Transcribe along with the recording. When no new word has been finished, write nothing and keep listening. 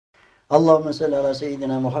Allahümme salli ala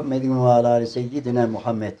seyyidina Muhammedin ve ala ali seyyidina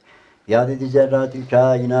Muhammed. Biadedi zerratil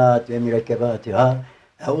kainat ve mürekkebatiha.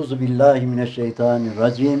 Euzu billahi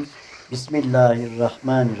mineşşeytanirracim.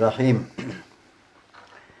 Bismillahirrahmanirrahim.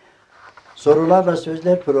 Sorularla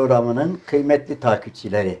Sözler programının kıymetli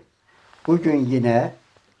takipçileri. Bugün yine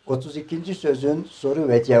 32. sözün soru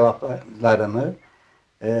ve cevaplarını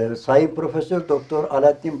Sayın Profesör Doktor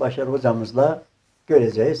Alaaddin Başar hocamızla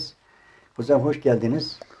göreceğiz. Hocam hoş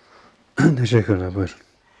geldiniz. Teşekkürler, buyurun.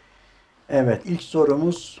 Evet, ilk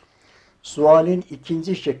sorumuz sualin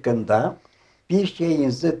ikinci şıkkında bir şeyin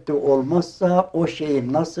zıttı olmazsa o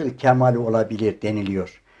şeyin nasıl kemali olabilir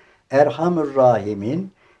deniliyor. Erhamur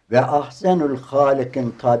Rahim'in ve Ahsenül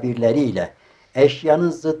Halik'in tabirleriyle eşyanın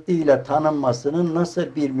zıttıyla tanınmasının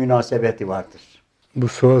nasıl bir münasebeti vardır? Bu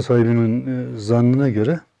sual sahibinin zannına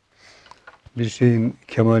göre bir şeyin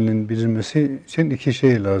kemalinin bilinmesi için iki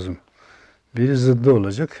şey lazım. Biri zıddı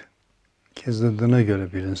olacak ki zıddına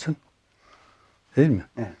göre bilinsin. Değil mi?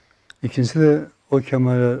 Evet. İkincisi de o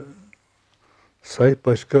kemale sahip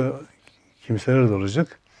başka kimseler de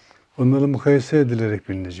olacak. Onlarla mukayese edilerek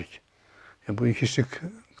bilinecek. Yani bu iki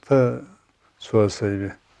şıkta sual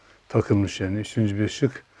sahibi takılmış yani. Üçüncü bir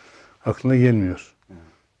şık aklına gelmiyor.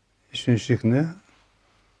 Üçüncü şık ne?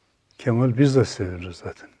 Kemal bizzat sevilir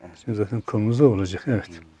zaten. Evet. Şimdi zaten konumuz o olacak. Evet.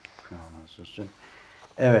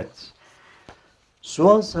 Evet.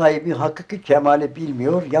 Sual sahibi hakiki kemali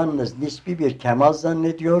bilmiyor, yalnız nispi bir kemal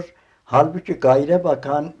zannediyor. Halbuki gayre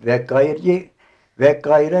bakan ve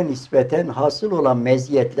gayre nispeten hasıl olan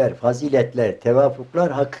meziyetler, faziletler,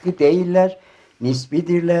 tevafuklar hakiki değiller,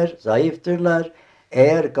 nisbidirler, zayıftırlar.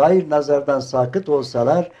 Eğer gayr nazardan sakıt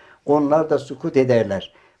olsalar onlar da sukut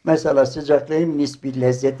ederler. Mesela sıcaklığın nisbi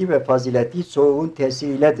lezzeti ve fazileti soğuğun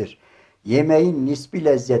tesiriyledir. Yemeğin nisbi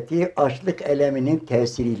lezzeti açlık eleminin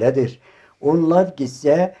tesiriyledir. Onlar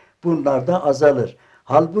gitse bunlar da azalır.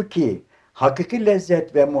 Halbuki hakiki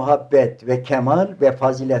lezzet ve muhabbet ve kemal ve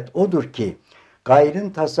fazilet odur ki gayrın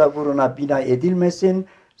tasavvuruna bina edilmesin,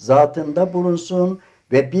 zatında bulunsun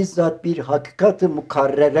ve bizzat bir hakikatı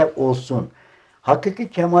mukarrere olsun. Hakiki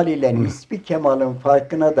kemal ile nisbi kemalın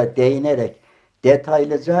farkına da değinerek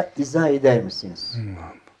detaylıca izah eder misiniz?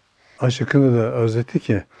 Aşıkında da arz etti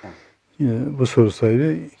ki bu soru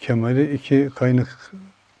sahibi kemali iki kaynak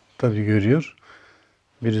tabii görüyor.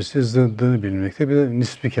 Birisi zıddını bilmekte, bir de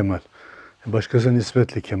nisbi kemal. Başkasına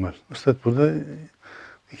nispetli kemal. Üstad burada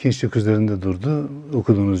ikinci şık üzerinde durdu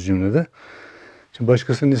okuduğunuz cümlede. Şimdi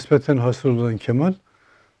başkasına nispeten hasıl olan kemal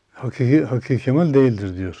hakiki kemal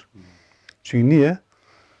değildir diyor. Çünkü niye?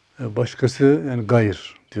 Başkası yani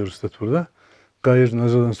gayr diyor Üstad burada. Gayr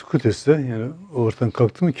nazardan sukut etse yani o ortadan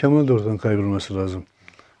kalktı mı kemal de ortadan kaybolması lazım.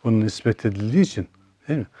 Onun nispet edildiği için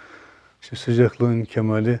değil mi? İşte sıcaklığın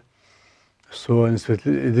kemali soğuğa nispet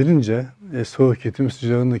edilince soğuk yetim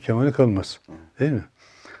sıcağın da kemali kalmaz. Değil mi?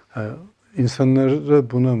 Yani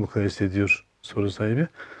insanlara buna mukayese ediyor soru sahibi.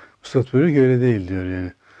 Üstad böyle öyle değil diyor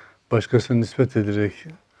yani. Başkasına nispet edilerek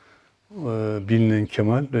bilinen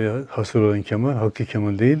kemal veya hasıl olan kemal hakiki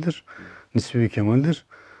kemal değildir. Nisbi bir kemaldir.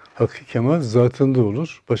 Hakiki kemal zatında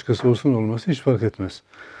olur. Başkası olsun olması hiç fark etmez.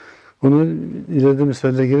 Onu ileride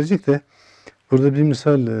misalle gelecek de burada bir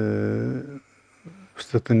misal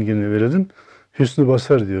Üstad'ın yine verelim. Hüsnü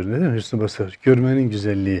basar diyor. Ne demek hüsnü basar? Görmenin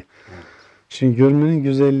güzelliği. Şimdi görmenin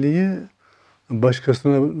güzelliği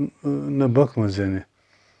başkasına bakmaz yani.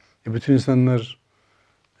 Bütün insanlar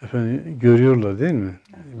görüyorlar değil mi?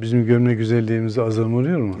 Bizim görme güzelliğimize azalma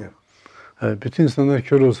oluyor mu? Bütün insanlar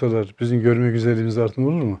kör olsalar bizim görme güzelliğimize artma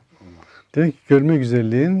olur mu? Demek ki görme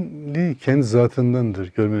güzelliği kendi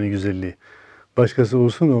zatındandır, görmenin güzelliği. Başkası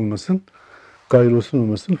olsun olmasın, gayrı olsun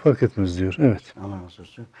olmasın fark etmez diyor. Evet. Allah razı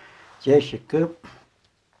olsun. C şıkkı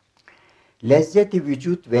lezzeti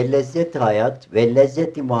vücut ve lezzeti hayat ve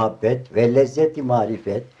lezzeti muhabbet ve lezzeti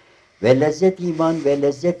marifet ve lezzeti iman ve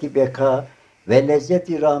lezzeti beka ve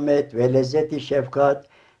lezzeti rahmet ve lezzeti şefkat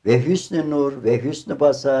ve hüsnü nur ve hüsnü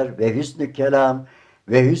basar ve hüsnü kelam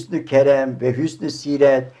ve hüsnü kerem ve hüsnü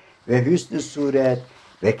siret ve hüsnü suret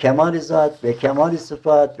ve kemal-i zat ve kemal-i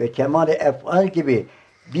sıfat ve kemal-i ef'al gibi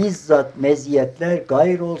bizzat meziyetler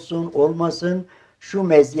gayr olsun olmasın şu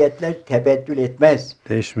meziyetler tebeddül etmez.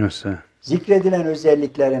 Değişmezse. Zikredilen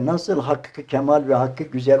özellikleri nasıl hakkı kemal ve hakkı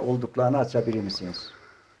güzel olduklarını açabilir misiniz?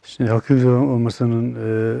 Şimdi hakkı güzel olmasının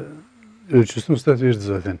ölçüsünü Üstad verdi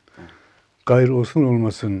zaten. Gayr olsun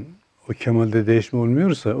olmasın o kemalde değişme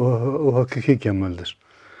olmuyorsa o hakiki kemaldir.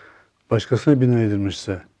 Başkasına bina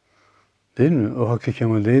edilmişse değil mi? O hakiki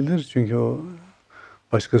kemal değildir. Çünkü o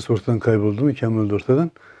başkası ortadan kayboldu mu kemal de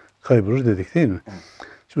ortadan kaybolur dedik değil mi? Evet.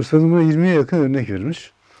 Şimdi Üstad'ın buna 20'ye yakın örnek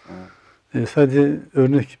vermiş. Sadece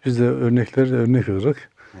örnek, biz de örnek olarak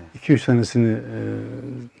 2-3 tanesini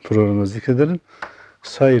programa zikredelim.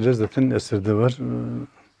 Sayılar zaten eserde var.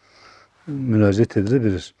 Müracaat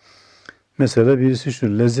edilebilir. Mesela birisi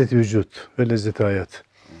şu, lezzet-i vücut ve lezzet-i hayat.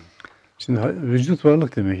 Şimdi vücut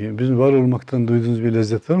varlık demek ki. Bizim var olmaktan duyduğumuz bir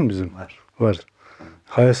lezzet var mı bizim? Var. Var.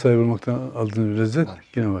 Hayat sahibi olmaktan aldığımız bir lezzet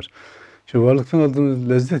yine var. Şimdi varlıktan aldığımız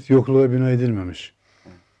lezzet yokluğa bina edilmemiş.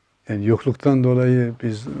 Yani yokluktan dolayı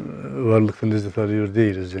biz varlıktan lezzet arıyor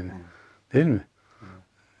değiliz yani. Değil mi?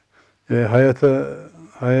 Ve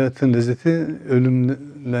hayatın lezzeti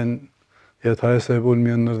ölümle ya hayat sahibi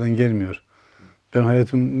olmayanlardan gelmiyor. Ben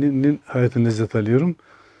hayatın lezzet alıyorum.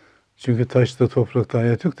 Çünkü taşta, toprakta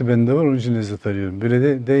hayat yoktu. Bende var, onun için lezzet arıyorum. Böyle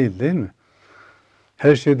de değil mi?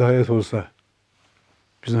 Her şeyde hayat olsa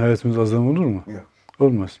bizim hayatımız azam olur mu? Yok.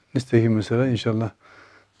 Olmaz. Nitekim mesela inşallah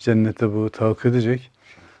cennette bu tahakkuk edecek.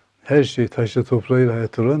 Her şey taşla toprağıyla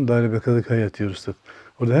hayatta olan daire bekadık hayat diyoruz.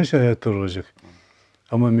 Orada her şey hayatta olacak.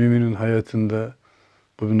 Ama müminin hayatında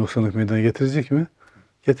bu bir noksanlık meydana getirecek mi?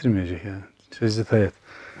 Getirmeyecek yani. Lezzet hayat.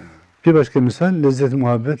 Bir başka misal lezzet-i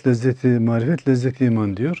muhabbet, lezzet-i marifet, lezzet-i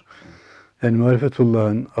iman diyor. Yani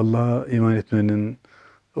marifetullah'ın, Allah'a iman etmenin,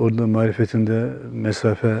 orada marifetinde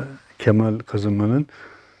mesafe, kemal kazanmanın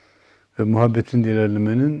ve muhabbetin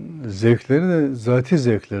ilerlemenin zevkleri de zati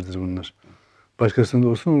zevklerdir bunlar. Başkasında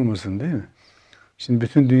olsun olmasın değil mi? Şimdi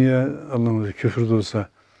bütün dünya anlamında küfürde olsa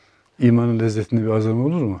imanın lezzetinde bir azam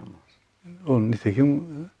olur mu? Onun nitekim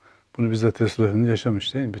bunu bizzat Resulullah'ın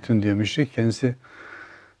yaşamış değil mi? Bütün dünya müşrik, kendisi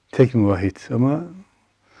tek muvahhid ama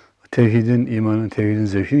tevhidin, imanın, tevhidin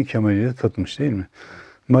zevkini kemaliyle tatmış değil mi?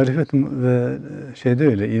 Marifet ve şeyde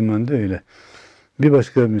öyle, imanda öyle. Bir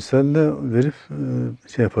başka misalle verip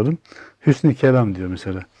yapalım. Hüsnü kelam diyor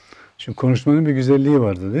mesela. Şimdi konuşmanın bir güzelliği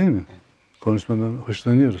vardı değil mi? Konuşmadan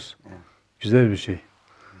hoşlanıyoruz. Güzel bir şey.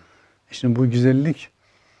 Şimdi bu güzellik,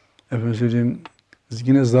 efendim söyleyeyim,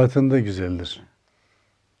 yine zatında güzeldir.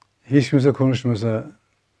 Hiç kimse konuşmasa,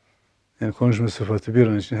 yani konuşma sıfatı bir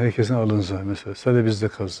an için herkesin alınsa mesela, sadece bizde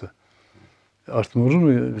kalsa, artma olur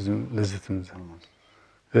mu bizim lezzetimizde?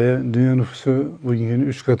 Veya dünya nüfusu bugünkünün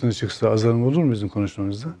 3 katına çıksa azalma olur mu bizim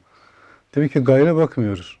konuşmamızda? Demek ki gayre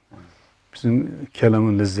bakmıyoruz. Bizim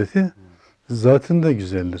kelamın lezzeti zatında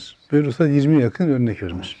güzeldir. Böyle olsa 20 yakın örnek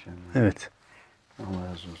vermiş. Evet.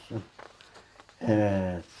 Allah razı olsun.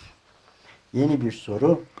 Evet. Yeni bir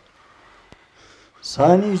soru.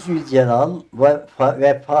 Sani Zülcelal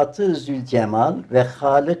ve Fatı Zülcemal ve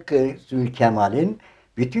Halık Zülkemal'in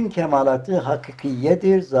bütün kemalatı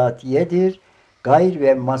hakikiyedir, zatiyedir. Gayr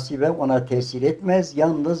ve masive ona tesir etmez.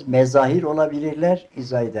 Yalnız mezahir olabilirler.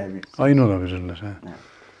 İzah eder misiniz? Aynı olabilirler. Evet.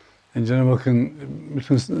 Yani Cenab-ı Hakk'ın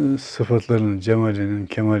bütün sıfatlarının, cemalinin,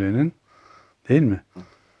 kemalinin değil mi?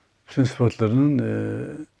 Bütün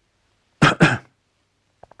sıfatlarının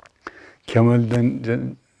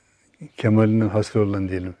kemalinden hasıl olan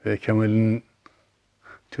diyelim ve kemalinin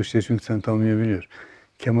Türkçe çünkü sen tanımlayabiliyor.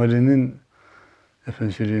 Kemalinin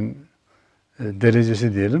efendim söyleyeyim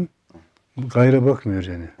derecesi diyelim. Gayre bakmıyor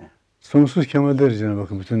yani. Sonsuz kemal der Cenab-ı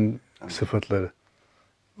Hakk'ın bütün sıfatları.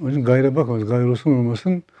 Onun için gayre bakmaz. Gayre olsun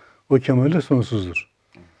olmasın o kemalle sonsuzdur.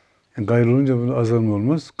 Yani gayre olunca bunun azalma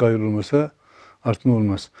olmaz. Gayre olmasa artma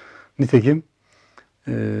olmaz. Nitekim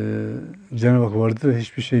Cenab-ı Hak vardı ve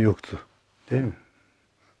hiçbir şey yoktu. Değil mi?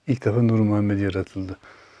 İlk defa Nur-u Muhammed yaratıldı.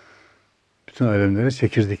 Bütün alemlere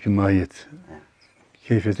çekirdek bir mahiyet.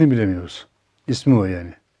 Keyfiyetini bilemiyoruz. İsmi o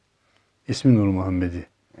yani. İsmi Nur-u Muhammedi.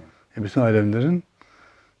 Bütün alemlerin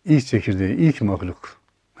ilk çekirdeği, ilk mahluk.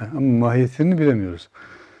 Ama mahiyetini bilemiyoruz.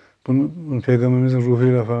 Bunu Peygamberimizin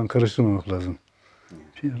ruhuyla falan karıştırmamak lazım.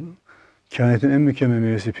 Kainatın en mükemmel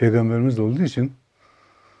meyvesi Peygamberimiz de olduğu için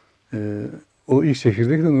o ilk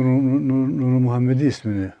çekirdek de Nur-u Muhammedi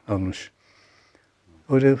ismini almış.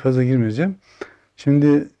 Oraya fazla girmeyeceğim.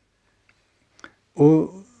 Şimdi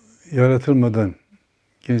o yaratılmadan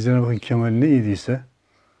Cenab-ı Hakk'ın kemali ne idiyse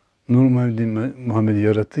Nur-u Muhammed'i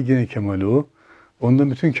yarattı, yine kemali o.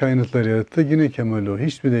 Ondan bütün kainatları yarattı, yine kemali o.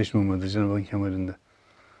 Hiçbir değişme olmadı Cenab-ı Hakk'ın kemalinde.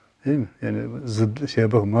 Değil mi? Yani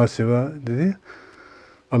bak, masiva dedi,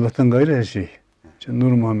 Allah'tan gayrı her şey.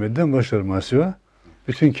 Nur-u Muhammed'den başlar masiva.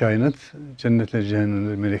 Bütün kainat, cennetler,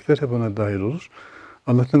 cehennemler, melekler hep ona dahil olur.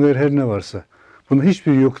 Allah'tan gayrı her ne varsa. Bunun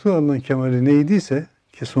hiçbir yoktu. Allah'ın kemali neydiyse,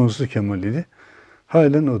 ki sonsuz kemaliydi.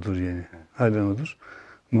 Halen odur yani. Halen odur.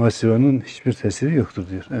 Muhasivanın hiçbir tesiri yoktur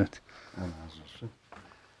diyor. Evet. Allah razı olsun.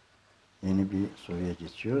 Yeni bir soruya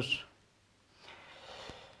geçiyoruz.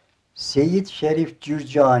 Seyyid Şerif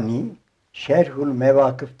Cürcani Şerhul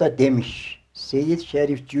Mevakıf'ta demiş. Seyyid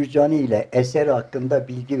Şerif Cürcani ile eser hakkında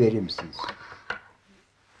bilgi verir misiniz?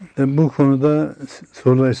 Bu konuda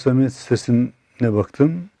Sorular İslamiyet sitesine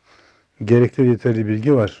baktım. Gerekli yeterli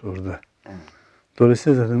bilgi var orada. Evet.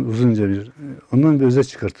 Dolayısıyla zaten uzunca ondan bir özet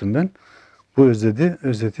çıkarttım ben. Bu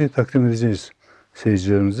özeti takdim edeceğiz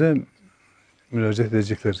seyircilerimize. Müracaat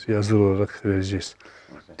edecekler. Yazılı olarak vereceğiz.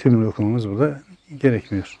 Evet. Tümünü okumamız burada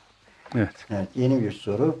gerekmiyor. Evet. Evet, yeni bir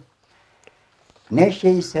soru. Ne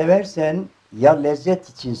şeyi seversen ya lezzet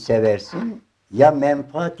için seversin, ya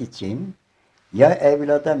menfaat için, ya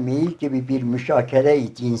evlada meyil gibi bir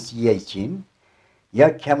müşakere-i cinsiye için,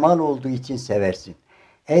 ya kemal olduğu için seversin.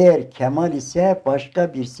 Eğer kemal ise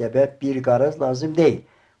başka bir sebep, bir garaz lazım değil.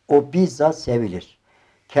 O bizzat sevilir.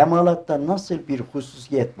 Kemalatta nasıl bir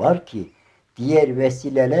hususiyet var ki diğer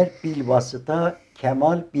vesileler bilvasıta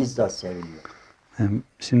kemal bizzat seviliyor. Yani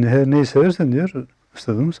şimdi her neyi seversen diyor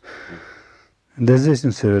üstadımız, lezzet için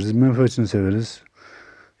severiz, menfaat için severiz.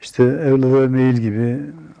 İşte evlada meyil gibi,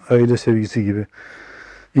 aile sevgisi gibi,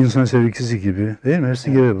 insan sevgisi gibi, değil mi?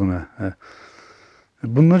 Hepsi girer buna.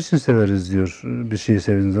 Bunlar için severiz diyor bir şeyi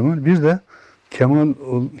sevdiğin zaman. Bir de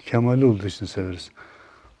kemali olduğu için severiz.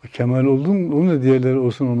 O kemal onun da diğerleri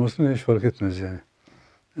olsun olmasın hiç fark etmez yani.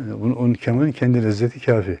 Onun kemalin kendi lezzeti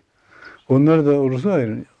kafi. Onlar da olursa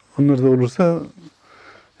ayrı. Onlar da olursa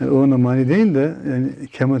ona mani değil de yani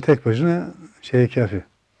kemal tek başına şeye kafi.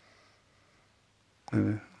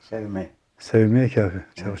 Yani, sevmeye kafi.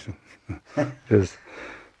 Çalışın. Biraz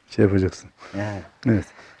şey yapacaksın. Evet.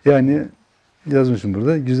 Yani yazmışım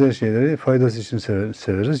burada. Güzel şeyleri faydası için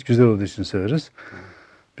severiz. Güzel olduğu için severiz.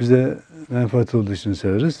 Bize menfaat olduğu için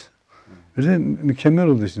severiz. Bir de mükemmel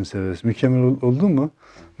olduğu için severiz. Mükemmel oldu mu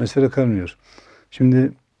mesele kalmıyor.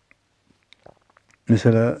 Şimdi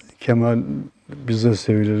mesela kemal bizzat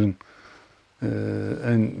sevilerin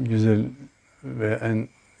en güzel ve en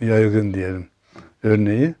yaygın diyelim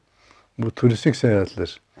örneği bu turistik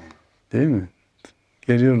seyahatler. Değil mi?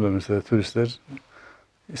 Geliyorlar mesela turistler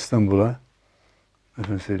İstanbul'a,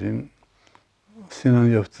 efendim söyleyeyim, Sinan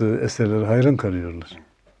yaptığı eserlere hayran kalıyorlar.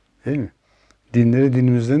 Değil mi? Dinleri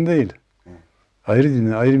dinimizden değil. Ayrı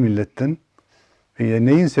dinden, ayrı milletten.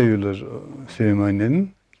 Neyin seviyorlar Süleyman'ın?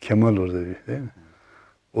 Kemal orada değil mi?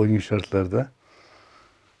 O gün şartlarda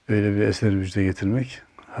öyle bir eser vücuda getirmek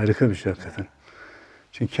harika bir şey hakikaten.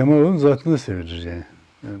 Çünkü kemal onun zatında sevilir yani.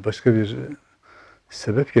 Başka bir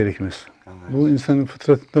sebep gerekmez. Bu insanın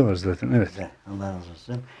fıtratında var zaten. Evet. Allah razı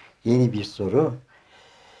olsun. Yeni bir soru.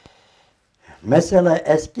 Mesela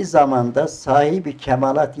eski zamanda sahibi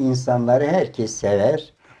kemalat insanları herkes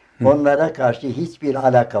sever. Onlara karşı hiçbir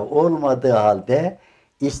alaka olmadığı halde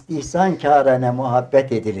istihsankârane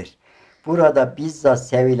muhabbet edilir. Burada bizzat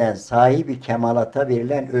sevilen sahibi kemalata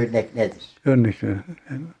verilen örnek nedir? Örnekler.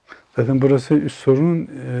 Yani zaten burası sorunun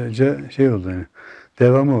şey oldu yani.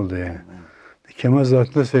 Devamı oldu yani. Kemal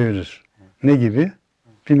zatında sevilir. Ne gibi?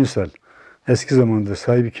 Bir misal. Eski zamanda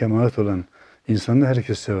sahibi kemalat olan insanı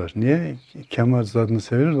herkes sever. Niye? Kemal zatını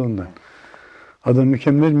sevilir de ondan. Adam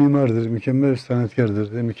mükemmel mimardır, mükemmel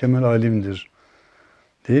sanatkardır, mükemmel alimdir.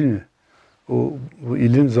 Değil mi? Bu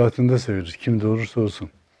ilim zatında sevilir. Kim de olursa olsun.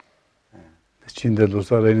 Çin'de de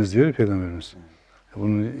olsa arayınız diyor Peygamberimiz.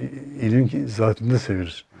 Bunun ilim zatında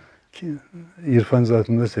sevilir. İrfan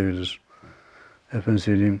zatında sevilir. Efendim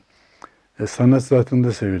söyleyeyim, sanat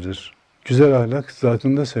zatında sevilir. Güzel ahlak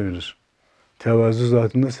zatında sevilir. Tevazu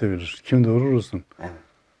zatında sevilir. Kim de olursa.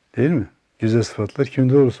 Değil mi? Güzel sıfatlar kim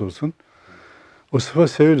de olursa olsun. O sıfat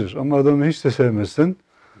sevilir. Ama adamı hiç de sevmezsen,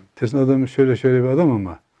 dersin adam şöyle bir adam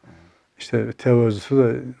ama işte tevazusu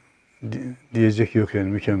da diyecek yok yani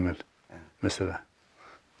mükemmel. Mesela.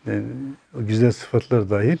 Yani, o güzel sıfatlar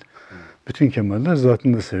dahil bütün kemaller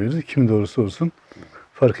zatında sevilir. Kim de olursa olsun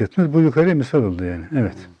fark etmez. Bu yukarıya misal oldu yani.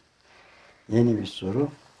 Evet. Yeni bir soru.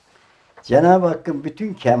 Cenab-ı Hakk'ın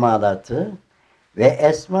bütün kemalatı ve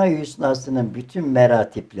Esma-i Hüsna'sının bütün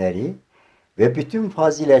meratipleri ve bütün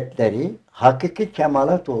faziletleri hakiki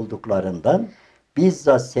kemalat olduklarından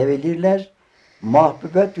bizzat sevilirler.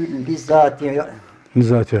 Mahbubetül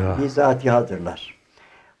lizatihadırlar.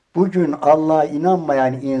 Bugün Allah'a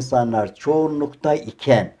inanmayan insanlar çoğunlukta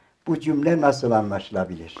iken bu cümle nasıl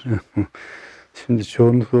anlaşılabilir? Şimdi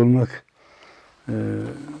çoğunluk olmak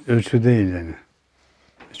ölçü değil yani.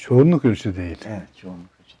 Çoğunluk ölçü değil. Evet, çoğunluk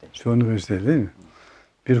ölçü değil. Çoğunluk ölçü değil mi?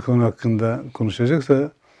 Bir konu hakkında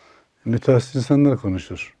konuşacaksa mütehassıs insanlar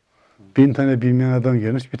konuşur. 1000 tane bilmeyen adam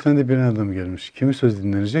gelmiş, bir tane de bilen adam gelmiş. Kimin söz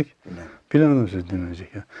dinlenecek? Bilen adam söz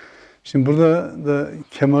dinlenecek. Ya. Şimdi burada da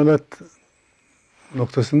kemalat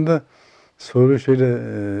noktasında soruyu şöyle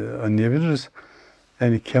anlayabiliriz.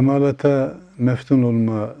 Yani kemalata meftun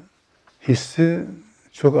olma hissi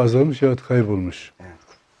çok azalmış yahut kaybolmuş.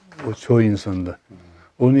 O çoğu insanda.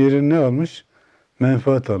 Onun yerini ne almış?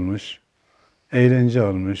 menfaat almış, eğlence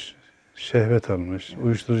almış, şehvet almış,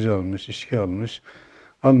 uyuşturucu almış, içki almış,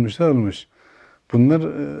 almış. Bunlar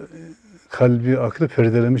kalbi, aklı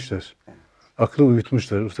perdelemişler. Aklı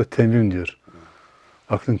uyutmuşlar. Usta tenvim diyor.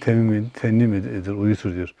 Aklın tenvim eder,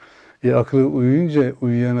 uyutur diyor. Aklı uyuyunca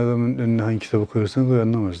uyuyan adamın önüne hangi kitabı koyarsan koy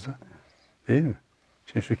anlamaz da. Değil mi?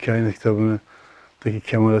 Şimdi şu kainat kitabındaki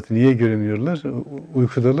kemalatı niye göremiyorlar?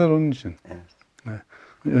 Uykudalar onun için. Evet.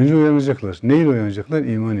 Önce uyanacaklar. Neyle uyanacaklar?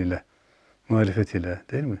 İman ile, marifet ile,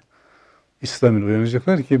 değil mi? İslam ile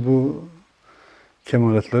uyanacaklar ki bu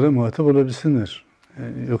kemalatlara muhatap olabilsinler.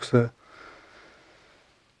 Yani yoksa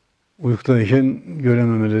uykudayken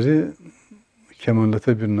görememeleri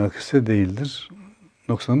kemalata bir nakise değildir.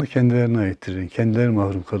 Noksanı kendilerine aittir. Yani kendileri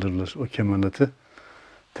mahrum kalırlar o kemalatı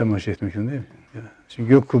temaşa etmekten, değil mi? Yani şimdi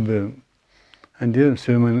gök kubbe, hani diyorum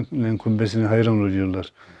Süleyman'ın kubbesine hayran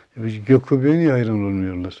oluyorlar. Gök kubbeye niye hayran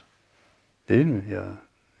olmuyorlar? Değil mi? Ya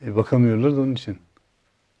bakamıyorlar da onun için.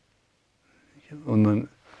 Ondan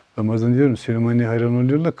bazen diyorum Süleyman'a hayran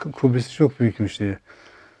oluyorlar, kubbesi çok büyükmüş diye.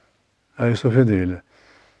 Ayasofya da öyle.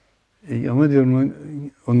 Ama diyorum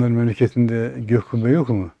onların memleketinde gök kubbe yok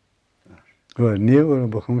mu? Var. Niye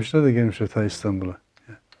oraya bakamışlar da gelmişler ta İstanbul'a.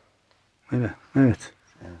 Öyle. Evet.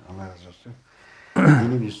 Allah razı olsun.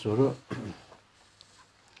 Yeni bir soru.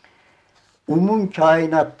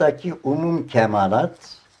 Kainattaki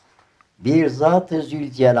kemalat bir Zat-ı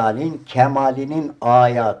Zülcelal'in kemalinin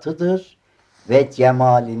ayatıdır ve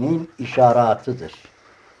cemalinin işaratıdır.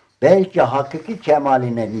 Belki hakiki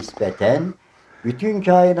kemaline nispeten bütün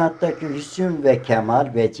kainattaki hüsn ve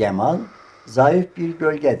kemal ve cemal zayıf bir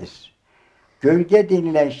gölgedir. Gölge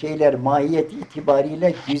denilen şeyler mahiyet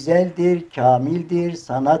itibariyle güzeldir, kamildir,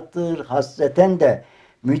 sanattır, hasreten de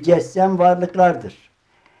mücessem varlıklardır.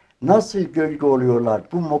 Nasıl gölge oluyorlar?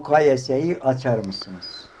 Bu mukayeseyi açar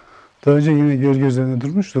mısınız? Daha önce yine gölge üzerinde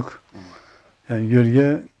durmuştuk. Yani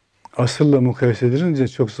gölge asılla mukayese edilince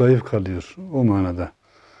çok zayıf kalıyor o manada.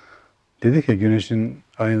 Dedik ya güneşin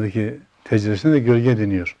aynadaki tecrübesine de gölge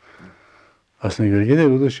deniyor. Aslında gölge değil,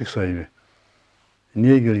 o da ışık sahibi.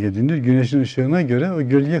 Niye gölge deniyor? Güneşin ışığına göre o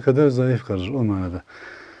gölge kadar zayıf kalır o manada.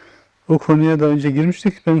 O konuya daha önce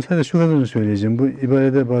girmiştik. Ben sadece şu kadarını söyleyeceğim. Bu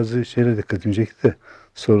ibarede bazı şeyler dikkatimi çekti de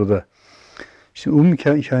soruda. Şimdi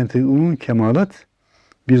kainattaki kemalat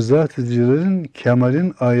bir zat-ı zülcelal'in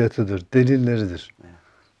kemalin ayatıdır, delilleridir.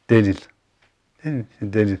 Delil. Değil mi?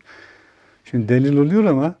 Delil. Şimdi delil oluyor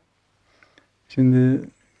ama şimdi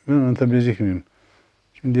ben anlatabilecek miyim?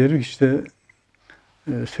 Şimdi diyelim ki işte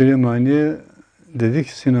Süleymaniye dedik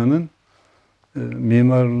Sinan'ın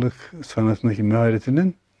mimarlık sanatındaki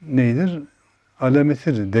maharetinin neydir?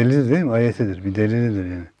 Alametidir, delilidir değil mi? Ayetidir, bir delilidir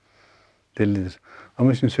yani. Delilidir.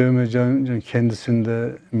 Ama şimdi Süleyman Can'ın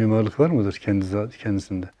kendisinde mimarlık var mıdır?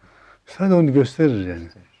 Kendisinde. Sadece onu gösterir yani.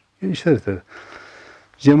 İşaret eder.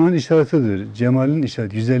 Cemal'in işaretidir. Cemal'in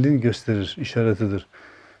işareti, güzelliğini gösterir, işaretidir.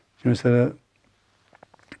 Şimdi mesela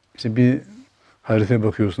işte bir haritaya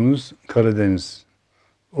bakıyorsunuz, Karadeniz.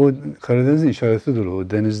 O Karadeniz'in işaretidir o,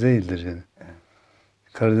 deniz değildir yani. Evet.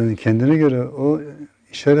 Karadeniz'in kendine göre o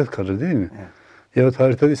işaret kalır değil mi? Evet. Yahut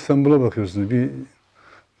haritada İstanbul'a bakıyorsunuz, bir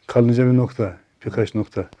kalınca bir nokta, birkaç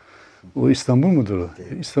nokta. O İstanbul mudur o?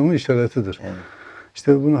 İstanbul'un işaretidir. Evet.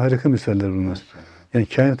 İşte bunun harika misaller bunlar. Evet. Yani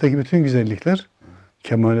kainattaki bütün güzellikler,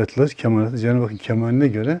 kemalatlar, Cenab-ı Hakk'ın kemaline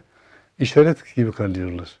göre işaret gibi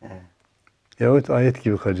kalıyorlar. Evet. Yahut ayet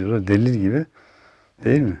gibi kalıyorlar, delil gibi.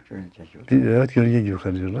 Değil mi? Evet, gölge gibi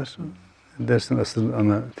kalıyorlar. Dersin asıl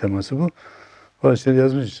ana teması bu. O şeyleri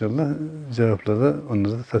yazmış inşallah. Cevapları da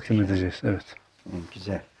onları da takdim edeceğiz. Evet.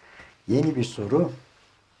 Güzel. Yeni bir soru.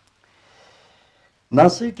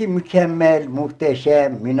 Nasıl ki mükemmel,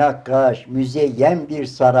 muhteşem, münakkaş, müzeyyen bir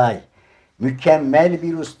saray, mükemmel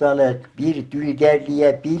bir ustalık, bir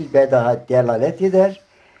dülgerliğe bilbedaha delalet eder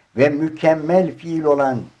ve mükemmel fiil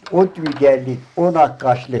olan o dülgerlik, o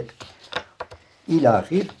nakkaşlık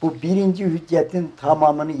ilahi, bu birinci hüccetin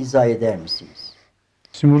tamamını izah eder misiniz?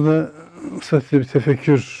 Şimdi burada sadece bir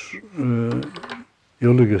tefekkür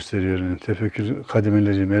yolu gösteriyor. Yani tefekkür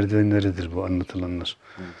kademeleri, merdivenleridir bu anlatılanlar.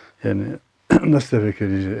 Yani nasıl tefekkür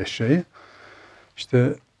edeceğiz eşyayı?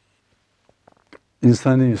 İşte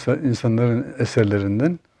insanların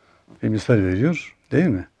eserlerinden bir misal veriyor. Değil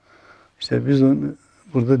mi? İşte biz onu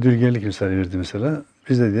burada dülgerlik misali verdi mesela.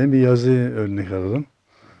 Biz de diyelim bir yazı örnek alalım.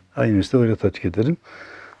 Aynı misali öyle tatbik edelim.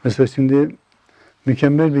 Mesela şimdi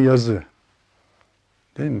mükemmel bir yazı.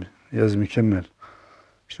 Değil mi? Yazı mükemmel.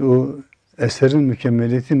 İşte o eserin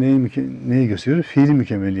mükemmeliyeti neyi gösteriyor? Fiili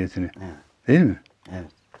mükemmeliyetini. Evet. Değil mi?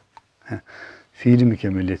 Evet. Fiili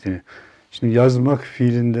mükemmeliyetini. Şimdi yazmak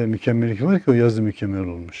fiilinde mükemmellik var ki o yazı mükemmel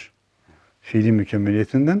olmuş. Fiili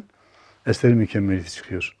mükemmeliyetinden eserin mükemmeliyeti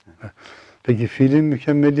çıkıyor. Peki fiilin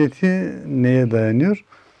mükemmeliyeti neye dayanıyor?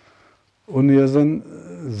 Onu yazan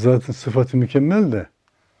zatın sıfatı mükemmel de,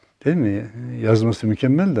 değil mi? Yazması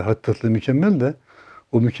mükemmel de, hattatlığı mükemmel de,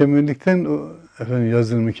 o mükemmellikten o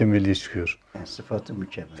yazının mükemmelliği çıkıyor. Yani sıfatı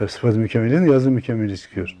mükemmel. Tabii sıfatı mükemmelliğinden yazının mükemmelliği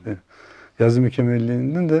çıkıyor. Yazı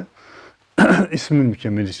mükemmelliğinden de ismin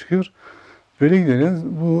mükemmeli çıkıyor. Böyle gidiyor. Yani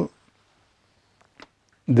bu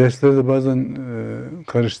derslerde bazen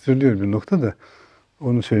karıştırılıyor bir nokta da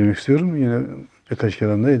onu söylemek istiyorum. Yine birkaç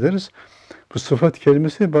kelamda ederiz. Bu sıfat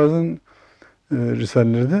kelimesi bazen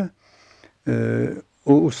risalelerde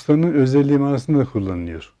o ustanın özelliği manasında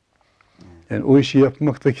kullanılıyor. Yani o işi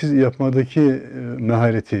yapmadaki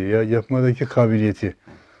mehareti ya yapmadaki kabiliyeti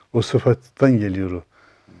o sıfattan geliyor o.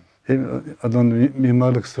 Hem adamın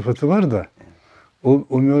mimarlık sıfatı var da o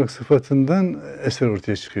mimarlık sıfatından eser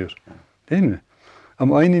ortaya çıkıyor. Değil mi?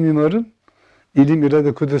 Ama aynı mimarın ilim,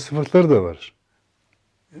 irade, kudret sıfatları da var.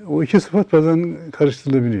 O iki sıfat bazen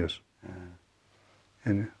karıştırılabiliyor.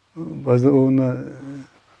 Yani bazen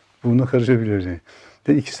bununla karışabiliyor. Yani.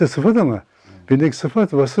 İkisi de sıfat ama birindeki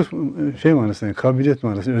sıfat vasıf manasına, kabiliyet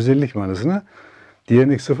manasına, özellik manasına.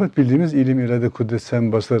 Diğerindeki sıfat bildiğimiz ilim, irade, kudret,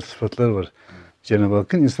 sem, basar sıfatlar var. Cenab-ı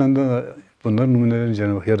Hakk'ın insanda bunların numunelerini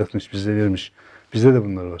Cenab-ı Hak yaratmış, bize vermiş. Bizde de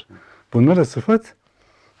bunlar var. Bunlar da sıfat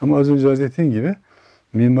ama az önce arz ettiğim gibi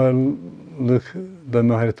mimarlıkta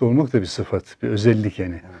mahareti olmak da bir sıfat, bir özellik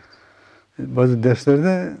yani. Evet. Bazı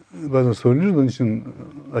derslerde bazen soruluyor, onun için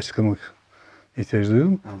açıklamak ihtiyacı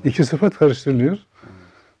duydum. Evet. İki sıfat karıştırılıyor.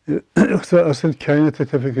 Evet. Yoksa asıl kainata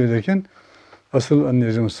tefekkür ederken asıl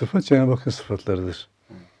anlayacağımız sıfat Cenab-ı Hakk'ın sıfatlarıdır.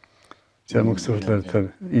 Evet. Cenab-ı Hak sıfatları tabii.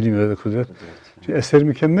 İlim, irade, kudret. Şimdi eser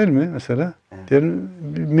mükemmel mi mesela? Evet. Diğer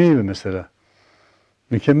bir meyve mesela.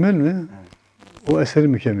 Mükemmel mi? Evet. O eserin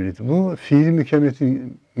mükemmeliyeti. Bu fiili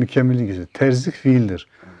mükemmelliğin gizli. Terzik fiildir.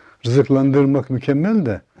 Evet. Rızıklandırmak mükemmel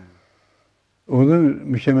de ondan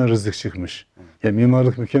mükemmel rızık çıkmış. Evet. Yani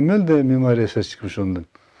mimarlık mükemmel de mimari eser çıkmış ondan.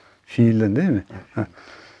 Fiilden değil mi? Evet.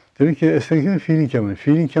 Demek ki eserin fiilin kemali.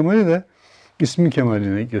 Fiilin kemali de ismin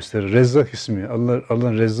kemalini gösterir. Rezzak ismi.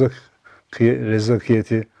 Allah'ın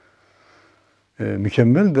rezzakiyeti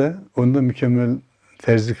mükemmel de ondan mükemmel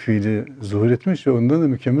terzik fiili zuhur etmiş ve ondan da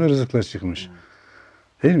mükemmel rızıklar çıkmış.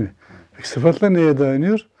 Değil mi? Peki sıfatlar neye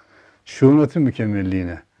dayanıyor? Şuunatın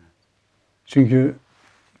mükemmelliğine. Çünkü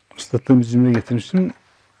üstaddan bir cümle getirmiştim.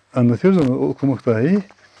 Anlatıyoruz ama okumak daha iyi.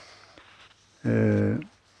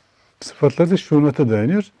 Sıfatlar da şuunata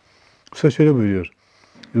dayanıyor. Usta şöyle buyuruyor.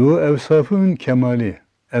 Yo evsafın kemali.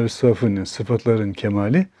 Evsafın, sıfatların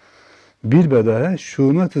kemali bir bedaya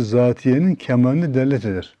şuunat-ı zatiyenin kemalini dellet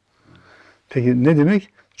eder. Peki ne demek?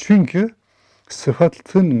 Çünkü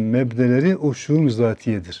sıfatın mebdeleri o şuun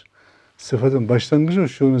zatiyedir. Sıfatın başlangıcı o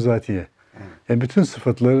şuun zatiye. Yani bütün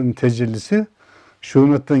sıfatların tecellisi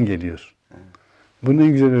şuunattan geliyor. Bunun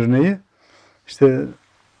en güzel örneği işte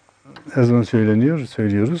her zaman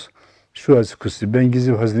söylüyoruz. Şu hadis-i kutsi, ben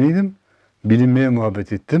gizli hazineydim, bilinmeye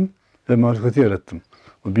muhabbet ettim ve mahlukatı yarattım.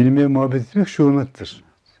 O bilinmeye muhabbet etmek şuunattır.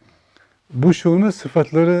 Bu şuunat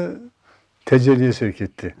sıfatları tecelliye sevk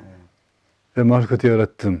etti. Ve mahlukatı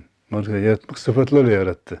yarattım. Mahlukatı yaratmak sıfatlarla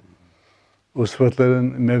yarattı. O sıfatların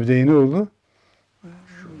mebdeyi ne oldu?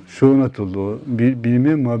 Şuunat oldu. O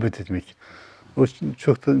bilmeye muhabbet etmek. O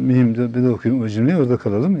çok da mühim. Bir de okuyayım o cümleyi, orada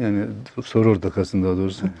kalalım. Yani soru orada kalsın daha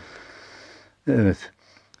doğrusu. Evet.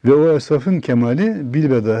 Ve o esafın kemali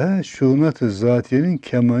bilbedahe şuunat-ı zatiyenin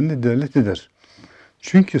kemalini dellet eder.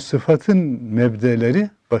 Çünkü sıfatın mebdeleri,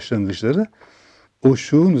 başlangıçları o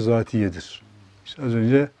şuun zatiyedir. İşte az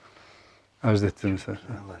önce arz ettim mesela.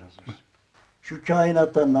 Allah razı olsun. Şu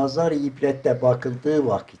kainata nazar ibrette bakıldığı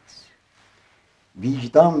vakit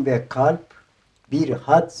vicdan ve kalp bir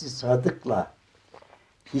hadsi sadıkla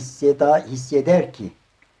hisseder ki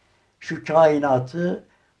şu kainatı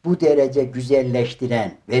bu derece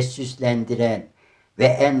güzelleştiren ve süslendiren ve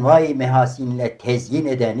envai mehasinle tezyin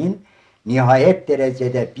edenin nihayet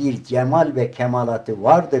derecede bir cemal ve kemalatı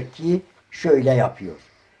vardır ki şöyle yapıyor.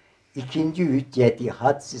 İkinci hücceti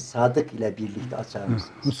hadsi sadık ile birlikte açar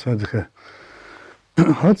mısınız? Sadıka.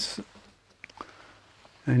 Hads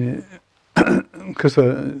yani kısa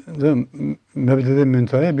mebdede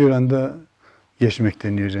müntehaya bir anda geçmek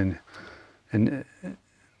deniyor yani. Yani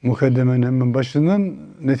mukaddemenin hemen başından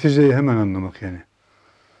neticeyi hemen anlamak yani.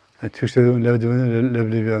 Yani Türkçe'de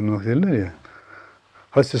leblebi anlamak derler ya.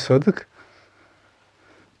 Hadsi sadık.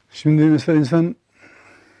 Şimdi mesela insan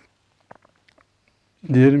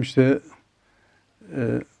diyelim işte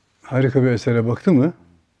harika bir esere baktı mı?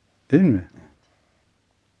 Değil mi?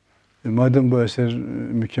 Madem bu eser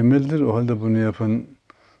mükemmeldir, o halde bunu yapan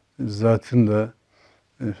zatın da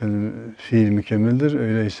fiil mükemmeldir.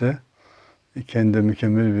 Öyleyse kendi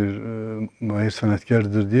mükemmel bir mahir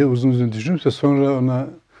sanatkardır diye uzun uzun düşünürse sonra ona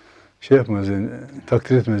şey yapmaz yani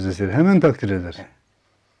takdir etmez eseri. Hemen takdir eder.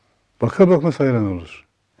 Bakar bakmaz hayran olur.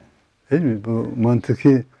 Değil mi? Bu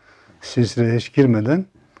mantıki silsileye hiç girmeden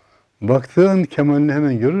baktığı an kemalini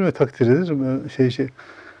hemen görür ve takdir eder.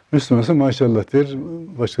 Müslümansa maşallah der.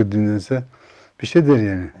 Başka dinlense bir şey der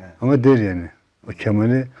yani. Ama der yani. O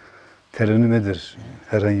kemali terennüm eder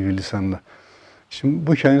herhangi bir lisanla. Şimdi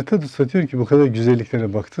bu kainatta da satıyor ki bu kadar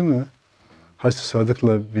güzelliklere baktı mı hasr-ı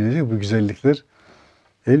sadıkla bilecek bu güzellikler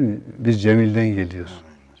değil mi? Bir cemilden geliyor.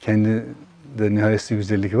 Kendi de nihayetsiz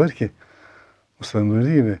güzellik var ki Musa'nın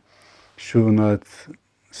buyurduğu gibi şunat,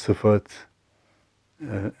 sıfat,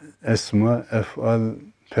 esma, ef'al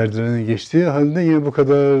perdelerine geçtiği halde yine bu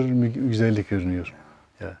kadar güzellik görünüyor.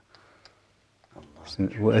 Ya.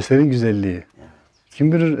 Şimdi bu eserin güzelliği.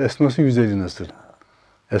 Kim bilir esması güzelliği nasıl?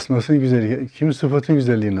 Esmasının güzelliği, kim sıfatın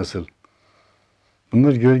güzelliği nasıl?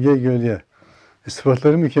 Bunlar gölge.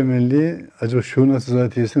 Sıfatların mükemmelliği, acaba şuunat-ı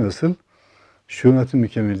zatiyesi nasıl? Şuunatın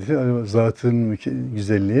mükemmelliği, acaba zatın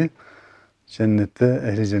güzelliği, cennette,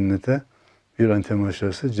 ehli cennete bir antema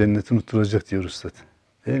aşağısı cenneti unutturacak diyor Üstad.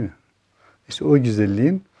 Değil mi? İşte o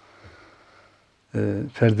güzelliğin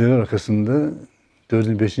perdeler arkasında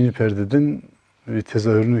 4. 5. perdeden bir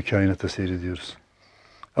tezahürünü kainata seyrediyoruz.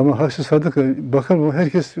 Ama haksız sadık bakar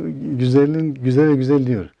herkes güzelliğin güzel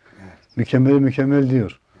diyor. Mükemmel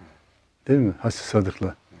diyor. Değil mi? Hassiz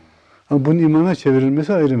sadıkla. Ama bunun imana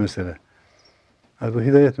çevrilmesi ayrı mesele. Bu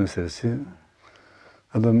hidayet meselesi.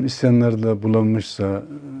 Adam isyanlarla bulanmışsa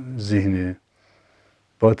zihni,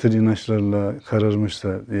 batıl inançlarla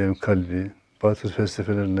kararmışsa diyelim kalbi, batıl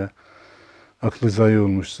felsefelerle aklı zayi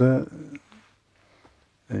olmuşsa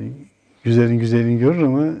güzelliğini görür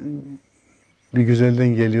ama bir güzelden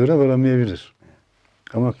geliyor'a varamayabilir.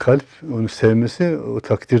 Ama kalp onu sevmesi o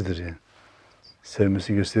takdirdir yani.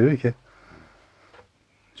 Sevmesi gösteriyor ki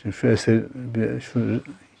şimdi şu eser, şu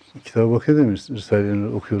kitaba bakıyor değil mi? Risale-i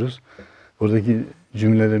Nur'u okuyoruz. Oradaki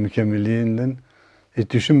cümleler mükemmelliğinden hiç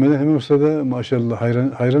düşünmeden hemen ustada maşallah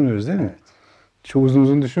hayran oluyoruz değil mi? Evet. Çok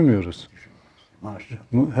uzun düşünmüyoruz. Maşallah.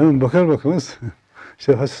 Hemen bakar bakmaz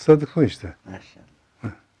işte hassaslık o işte.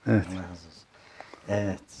 Maşallah.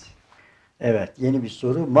 Evet. Evet, yeni bir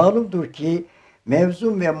soru. Malumdur ki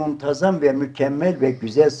mevzun ve muntazam ve mükemmel ve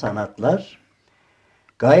güzel sanatlar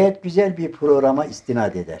gayet güzel bir programa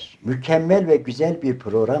istinad eder. Mükemmel ve güzel bir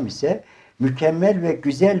program ise mükemmel ve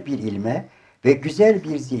güzel bir ilme ve güzel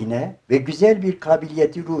bir zihne ve güzel bir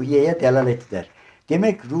kabiliyeti ruhiyeye delalet eder.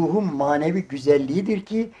 Demek ruhun manevi güzelliğidir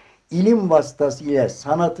ki ilim vasıtasıyla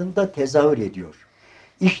sanatında tezahür ediyor.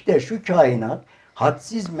 İşte şu kainat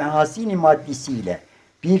hadsiz mehasini maddisiyle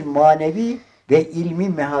bir manevi ve ilmi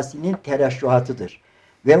mehasinin tereşşuhatıdır.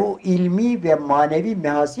 Ve o ilmi ve manevi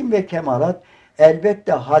mehasin ve kemalat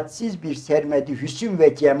elbette hadsiz bir sermedi hüsn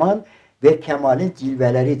ve cemal ve kemalin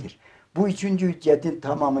cilveleridir. Bu üçüncü hüccetin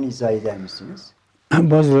tamamını izah eder misiniz?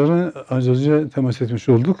 Bazıları az önce temas etmiş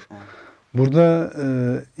olduk. Burada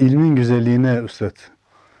ilmin güzelliğine Üstad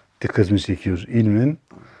dikkatimi çekiyor. İlmin,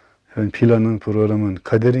 yani planın, programın,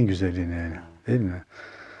 kaderin güzelliğine yani. Değil mi?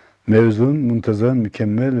 Mevzun, muntazam,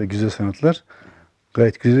 mükemmel ve güzel sanatlar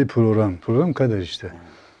gayet güzel bir program. Program kader işte.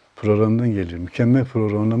 Programdan geliyor. Mükemmel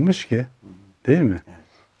programlanmış ki değil mi?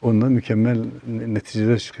 Ondan mükemmel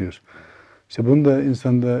neticeler çıkıyor. İşte bunun da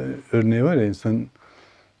insanda örneği var ya, insan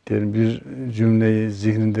diyelim bir cümleyi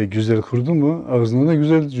zihninde güzel kurdu mu ağzından da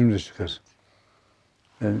güzel cümle çıkar.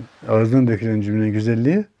 Yani ağzından dökülen cümlenin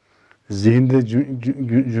güzelliği zihinde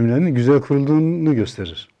cümlenin güzel kurulduğunu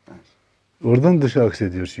gösterir. Oradan dışa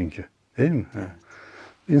aksediyor çünkü. Değil mi? Evet.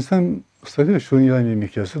 İnsan ıslatıyor şunun yani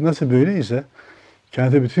mikyası. Nasıl böyleyse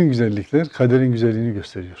kainatta bütün güzellikler kaderin güzelliğini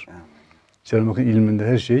gösteriyor. Cenab-ı Hakk'ın ilminde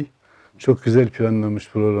her şey çok güzel planlanmış,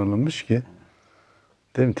 programlanmış ki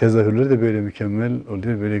değil mi? Tezahürleri de böyle mükemmel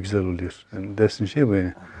oluyor, böyle güzel oluyor. Yani dersin şey bu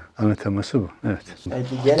yani. Ana teması bu. Evet.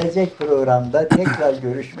 Peki gelecek programda tekrar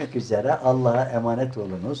görüşmek üzere. Allah'a emanet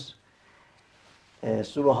olunuz.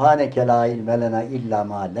 Subhaneke la ilme lena illa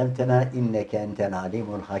ma allamtena inneke enten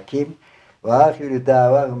alimul hakim. Ve ahiru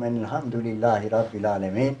davahum enilhamdülillahi rabbil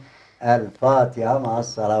alemin. El Fatiha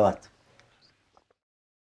ma'as salavat.